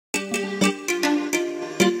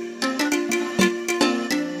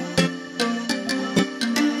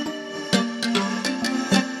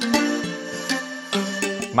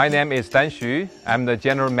My name is Dan Xu. I'm the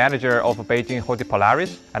general manager of Beijing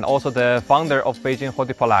HortiPolaris and also the founder of Beijing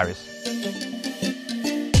HortiPolaris.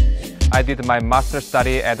 I did my master's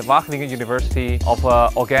study at Wageningen University of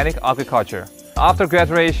Organic Agriculture. After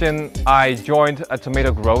graduation, I joined a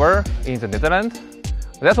tomato grower in the Netherlands.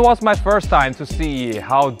 That was my first time to see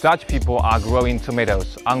how Dutch people are growing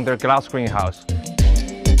tomatoes under glass greenhouse.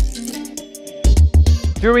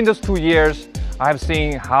 During those 2 years, I have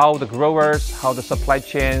seen how the growers, how the supply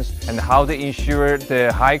chains, and how they ensure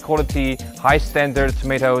the high quality, high standard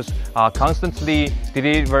tomatoes are constantly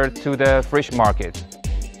delivered to the fresh market.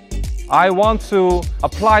 I want to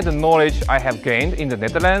apply the knowledge I have gained in the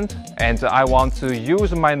Netherlands, and I want to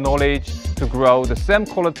use my knowledge to grow the same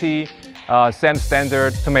quality, same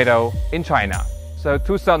standard tomato in China. So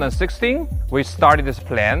 2016, we started this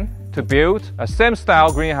plan to build a same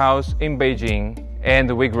style greenhouse in Beijing,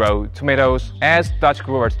 and we grow tomatoes as Dutch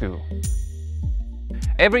growers do.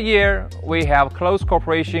 Every year, we have close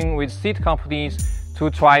cooperation with seed companies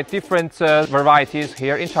to try different varieties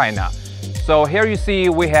here in China. So here you see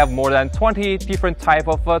we have more than 20 different types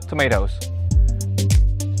of tomatoes.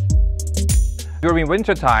 During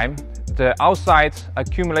winter time, the outside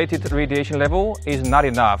accumulated radiation level is not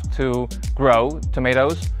enough to grow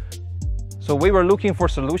tomatoes. So we were looking for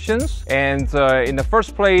solutions, and in the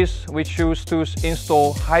first place, we chose to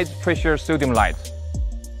install high-pressure sodium light.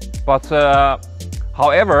 But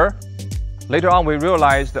however, later on we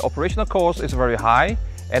realized the operational cost is very high,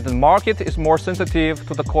 and the market is more sensitive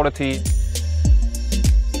to the quality.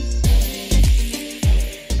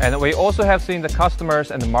 And we also have seen the customers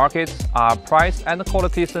and the markets are price and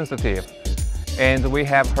quality sensitive. And we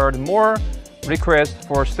have heard more requests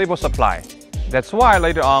for stable supply. That's why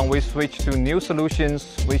later on we switched to new solutions,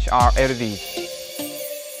 which are LEDs.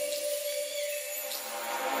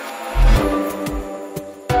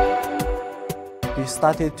 We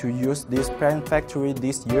started to use this plant factory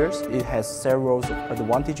this year. It has several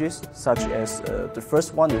advantages, such as the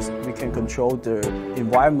first one is we can control the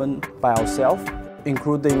environment by ourselves,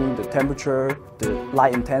 including the temperature, the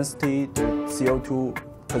light intensity, the CO2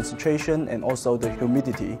 concentration, and also the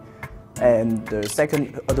humidity. And the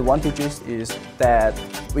second advantage is that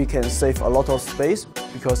we can save a lot of space,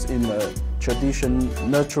 because in a traditional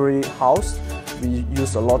nursery house, we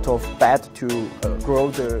use a lot of bed to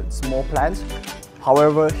grow the small plants.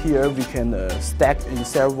 However, here we can stack in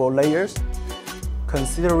several layers.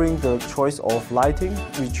 Considering the choice of lighting,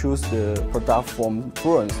 we choose the product from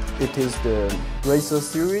Fluence. It is the Racer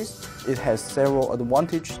series. It has several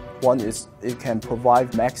advantages. One is it can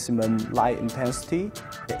provide maximum light intensity.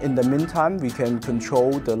 In the meantime, we can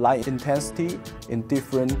control the light intensity in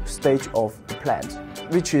different stages of the plant,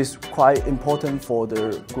 which is quite important for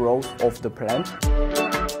the growth of the plant.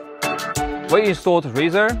 We installed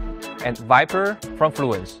Racer and Viper from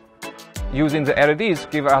Fluence. Using the LEDs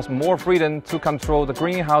give us more freedom to control the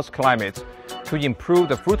greenhouse climate, to improve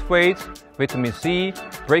the fruit weight, vitamin C,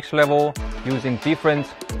 Brix level using different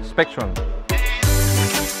spectrum.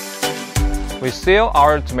 We sell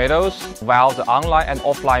our tomatoes via the online and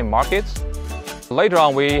offline markets. Later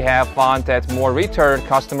on, we have found that more retail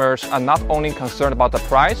customers are not only concerned about the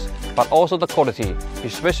price, but also the quality,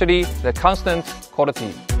 especially the constant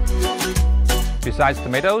quality. Besides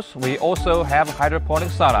tomatoes, we also have hydroponic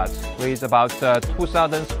salads with about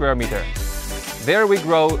 2,000 square meters. There we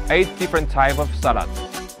grow 8 different types of salads.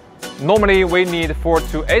 Normally we need 4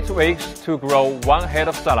 to 8 weeks to grow 1 head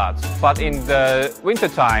of salads, but in the winter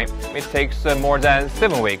time it takes more than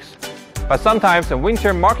 7 weeks. But sometimes the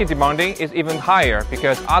winter market demanding is even higher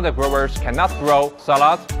because other growers cannot grow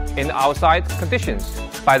salad in outside conditions.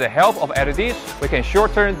 By the help of LEDs, we can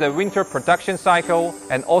shorten the winter production cycle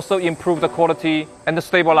and also improve the quality and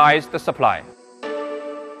stabilize the supply.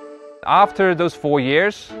 After those 4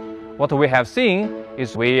 years, what we have seen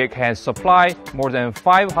is we can supply more than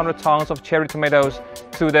 500 tons of cherry tomatoes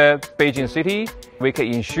to the Beijing city. We can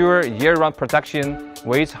ensure year-round production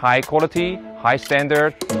with high quality, high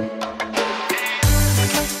standard.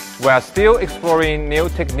 We are still exploring new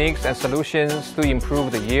techniques and solutions to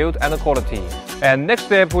improve the yield and the quality. And next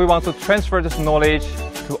step, we want to transfer this knowledge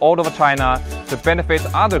to all over China to benefit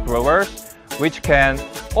other growers, which can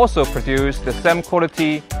also produce the same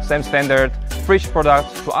quality, same standard, fresh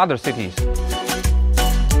products to other cities.